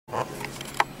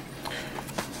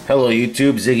Hello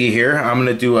YouTube, Ziggy here. I'm going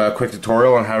to do a quick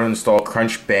tutorial on how to install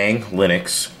Crunchbang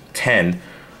Linux 10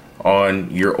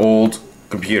 on your old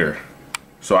computer.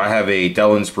 So I have a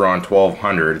Dell Inspiron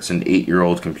 1200. It's an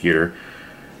 8-year-old computer.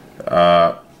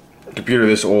 Computer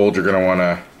this old, you're going to want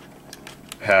to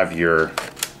have your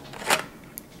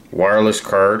wireless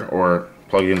card or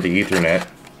plug into Ethernet.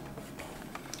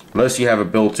 Unless you have a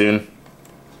built-in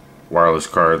wireless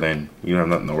card, then you don't have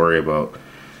nothing to worry about.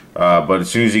 But as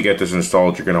soon as you get this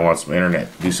installed, you're going to want some internet,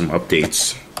 do some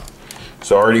updates.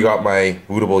 So I already got my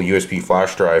bootable USB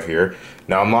flash drive here.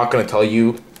 Now I'm not going to tell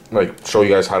you, show you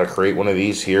guys how to create one of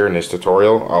these here in this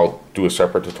tutorial. I'll do a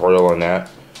separate tutorial on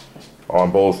that,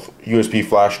 on both USB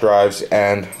flash drives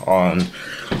and on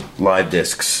live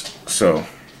disks. So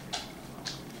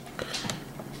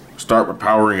start with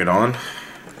powering it on.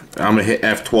 I'm going to hit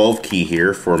F12 key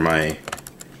here for my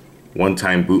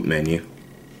one-time boot menu.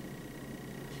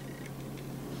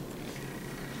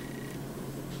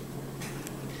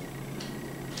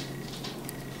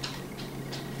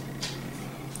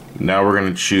 Now we're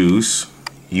going to choose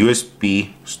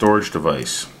USB storage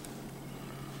device.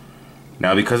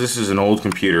 Now because this is an old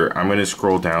computer, I'm going to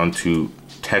scroll down to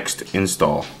text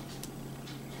install.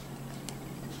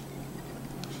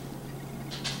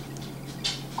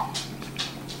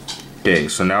 Okay,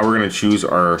 so now we're going to choose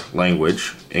our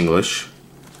language, English.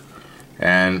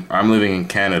 And I'm living in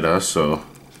Canada, so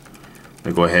I'm going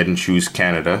to go ahead and choose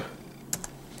Canada.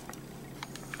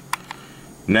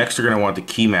 Next, you're going to want the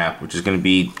key map, which is going to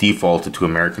be defaulted to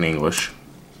American English.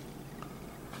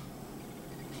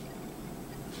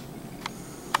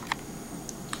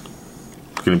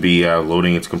 It's going to be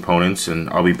loading its components, and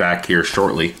I'll be back here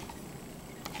shortly.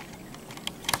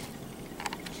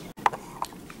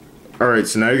 Alright,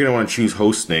 so now you're going to want to choose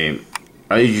host name.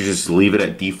 I usually just leave it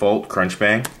at default,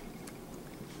 Crunchbang.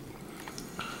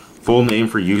 Full name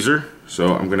for user,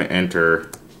 so I'm going to enter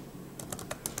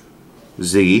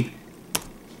Ziggy.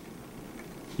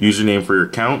 Username for your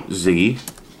account, Ziggy.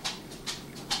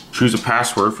 Choose a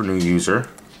password for new user.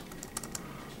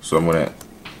 So I'm going to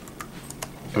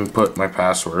input my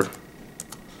password.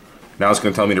 Now it's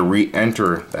going to tell me to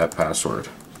re-enter that password,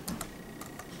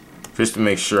 just to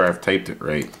make sure I've typed it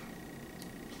right.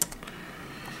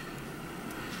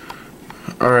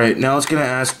 Alright, now it's going to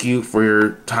ask you for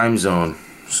your time zone.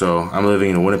 So I'm living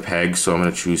in Winnipeg, so I'm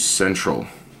going to choose Central.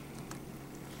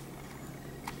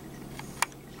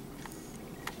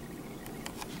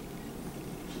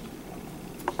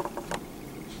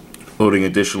 Loading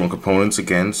additional components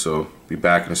again, so be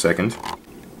back in a second.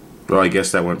 Well, I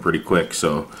guess that went pretty quick.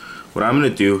 So what I'm going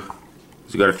to do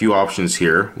is, we got a few options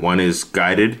here. One is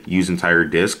guided, use entire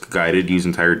disk. Guided, use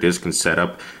entire disk and set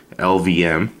up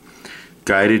LVM.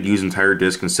 Guided, use entire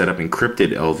disk and set up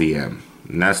encrypted LVM.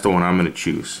 And that's the one I'm going to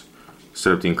choose.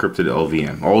 Set up the encrypted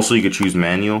LVM. Also, you could choose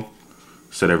manual,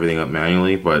 set everything up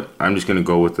manually, but I'm just going to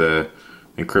go with the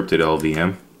encrypted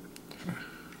LVM.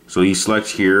 So you select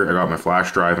here, I got my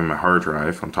flash drive and my hard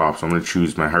drive on top, so I'm going to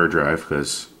choose my hard drive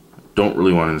because I don't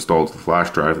really want to install it to the flash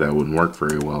drive. That wouldn't work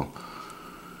very well.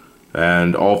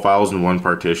 And all files in one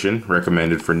partition,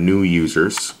 recommended for new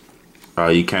users.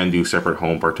 You can do separate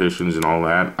home partitions and all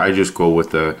that. I just go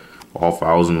with the all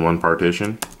files in one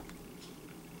partition.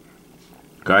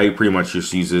 Guy pretty much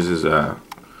just uses as a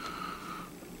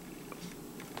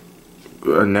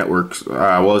network.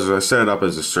 Well, I set it up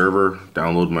as a server,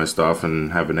 download my stuff,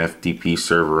 and have an FTP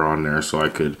server on there so I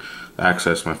could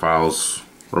access my files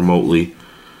remotely.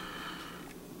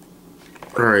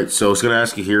 Alright, so it's going to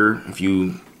ask you here if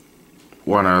you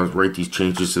want to write these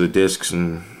changes to the disks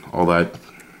and all that,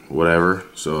 whatever.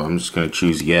 So I'm just going to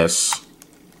choose yes.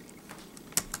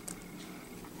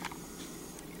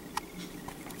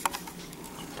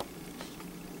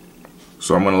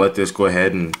 So I'm going to let this go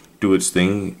ahead and do its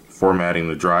thing, formatting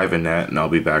the drive and that, and I'll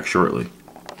be back shortly.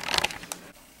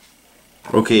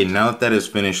 Okay, now that is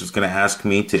finished, it's going to ask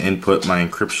me to input my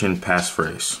encryption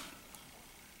passphrase.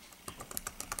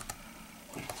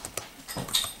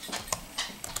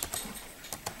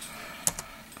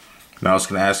 Now it's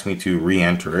going to ask me to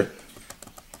re-enter it.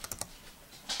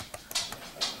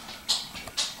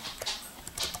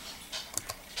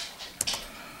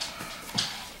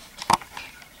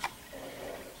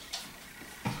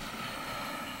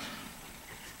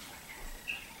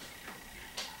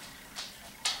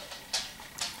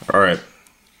 Alright,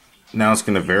 now it's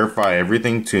going to verify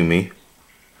everything to me,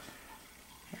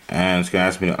 and it's going to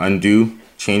ask me to undo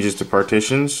changes to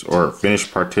partitions or finish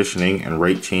partitioning and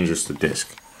write changes to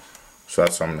disk. So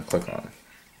that's what I'm going to click on.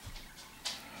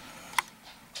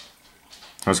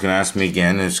 I was going to ask me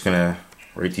again, it's going to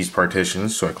write these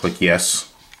partitions, so I click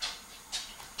yes.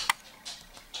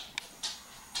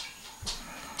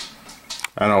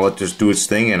 And I'll let this do its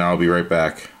thing and I'll be right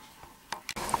back.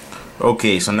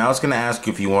 Okay, so now it's going to ask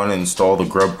you if you want to install the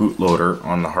Grub bootloader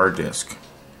on the hard disk.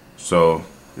 So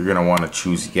you're going to want to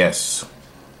choose yes.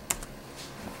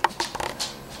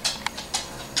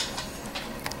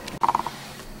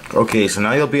 Okay, so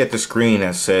now you'll be at the screen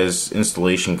that says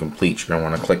installation complete. You're going to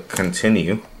want to click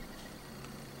continue.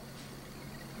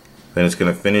 Then it's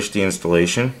going to finish the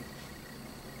installation.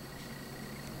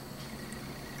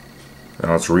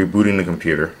 Now it's rebooting the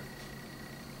computer.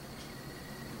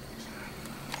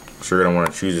 So you're going to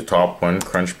want to choose the top one,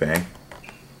 Crunchbang.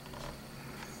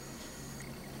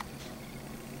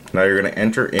 Now you're going to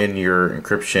enter in your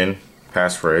encryption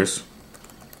passphrase.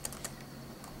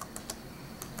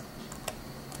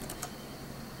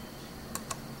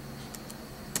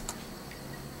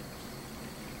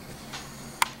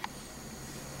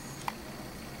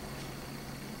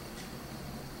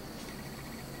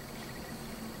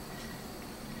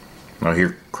 Now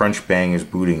here Crunchbang is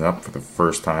booting up for the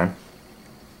first time.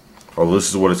 Oh, this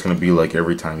is what it's going to be like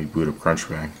every time you boot up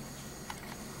Crunchbang.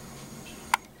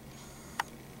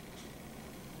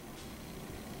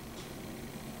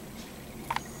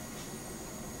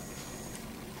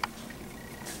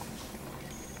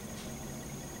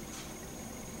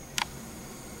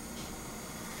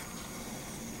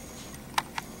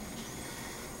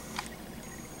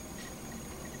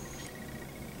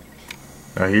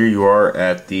 Now here you are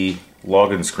at the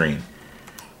login screen.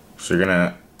 So you're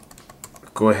gonna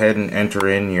go ahead and enter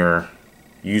in your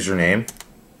username,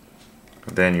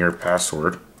 then your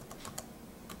password.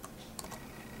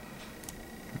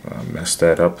 Messed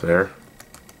that up there.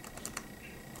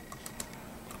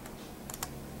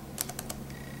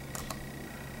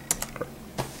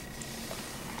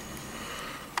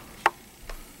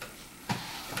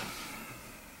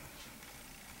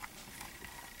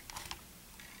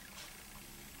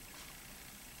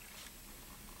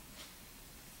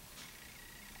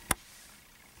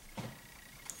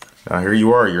 Now here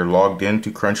you are, you're logged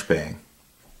into Crunchbang.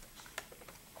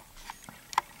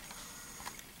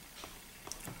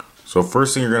 So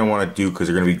first thing you're going to want to do, because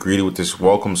you're going to be greeted with this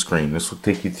welcome screen, this will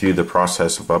take you through the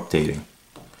process of updating.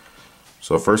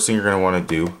 So first thing you're going to want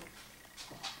to do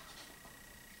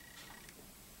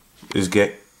is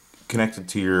get connected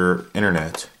to your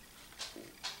internet.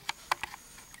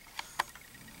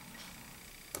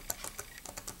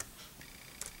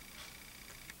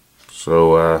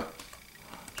 So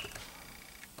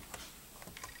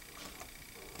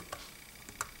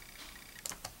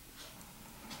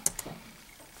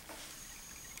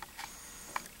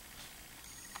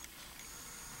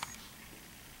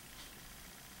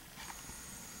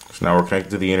now we're connected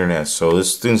to the internet. So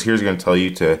this thing here is going to tell you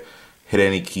to hit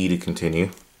any key to continue.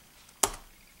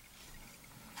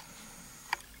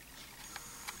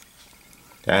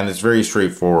 And it's very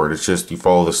straightforward. It's just you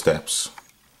follow the steps.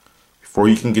 Before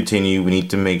you can continue, we need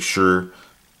to make sure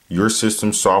your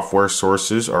system software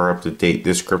sources are up to date.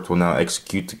 This script will now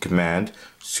execute the command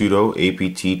sudo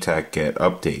apt get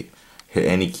update. Hit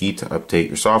any key to update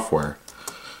your software.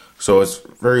 So it's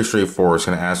very straightforward. It's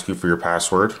going to ask you for your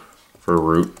password for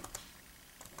root.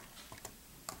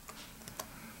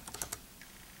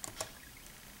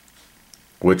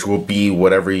 Which will be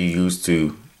whatever you use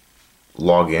to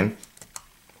log in.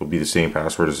 Will be the same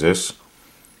password as this.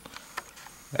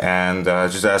 And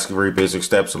just ask you very basic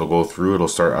steps. It'll go through, it'll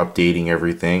start updating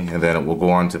everything, and then it will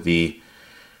go on to the,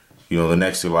 the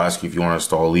next it'll ask you if you want to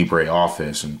install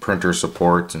LibreOffice and printer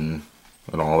support and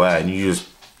all that. And you just,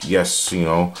 yes,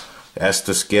 S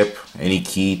to skip, any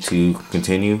key to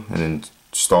continue, and then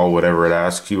install whatever it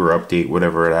asks you or update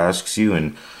whatever it asks you.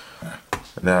 And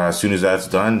as soon as that's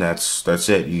done, that's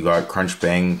it. You got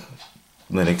Crunchbang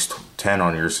Linux 10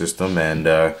 on your system, and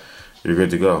you're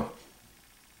good to go.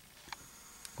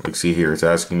 Like, see here, it's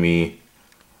asking me,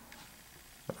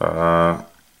 would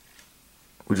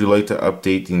you like to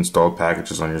update the installed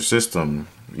packages on your system?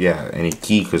 Yeah, any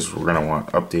key, because we're going to want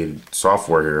updated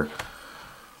software here.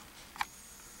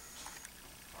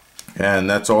 And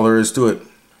that's all there is to it.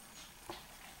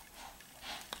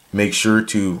 Make sure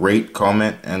to rate,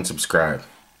 comment, and subscribe.